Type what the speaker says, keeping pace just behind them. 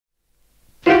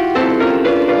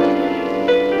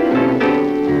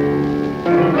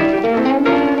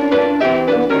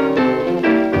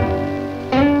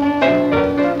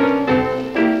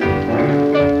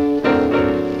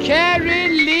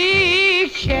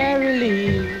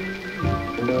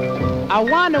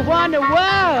wonder, wonder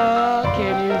what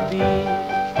can you be?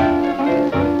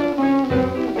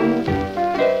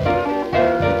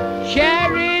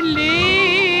 Carrie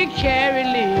Lee, Carrie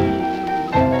Lee.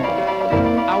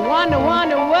 I wonder,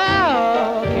 wonder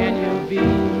what can you be?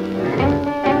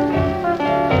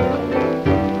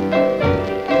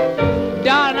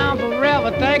 Darling, I'm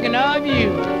forever thinking of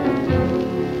you.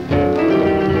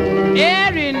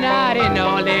 Every night and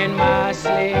all in my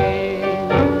sleep.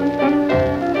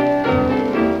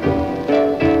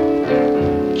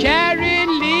 Carrie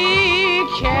Lee,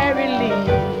 Carrie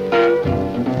Lee.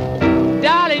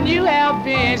 Darling, you have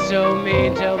been so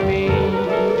mean to me.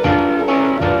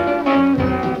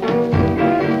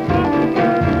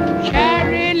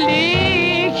 Carrie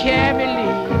Lee, Carrie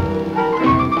Lee.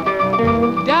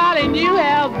 Darling, you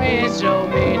have been so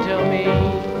mean to me.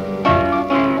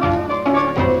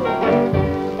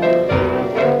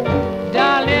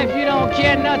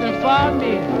 Nothing for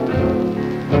me.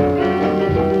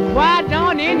 Why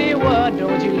don't anyone,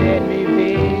 don't you let me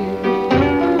be?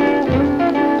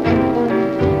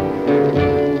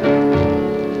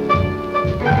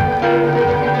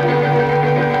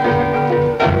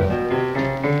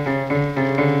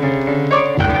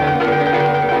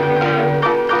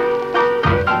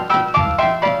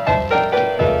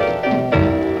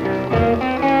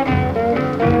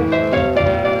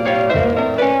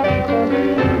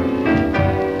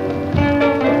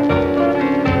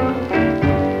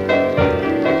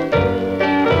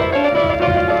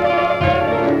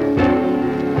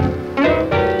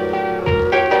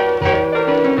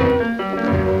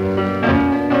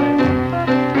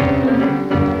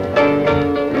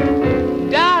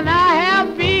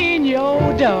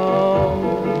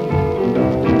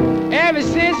 Ever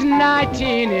since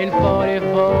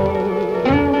 1944,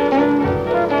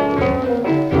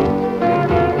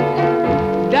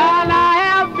 darling, I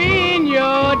have been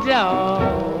your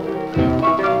dog.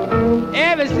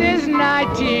 Ever since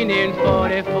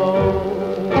 1944.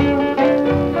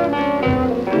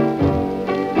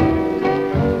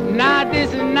 Now this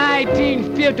is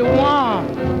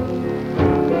 1951.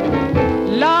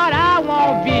 Lord,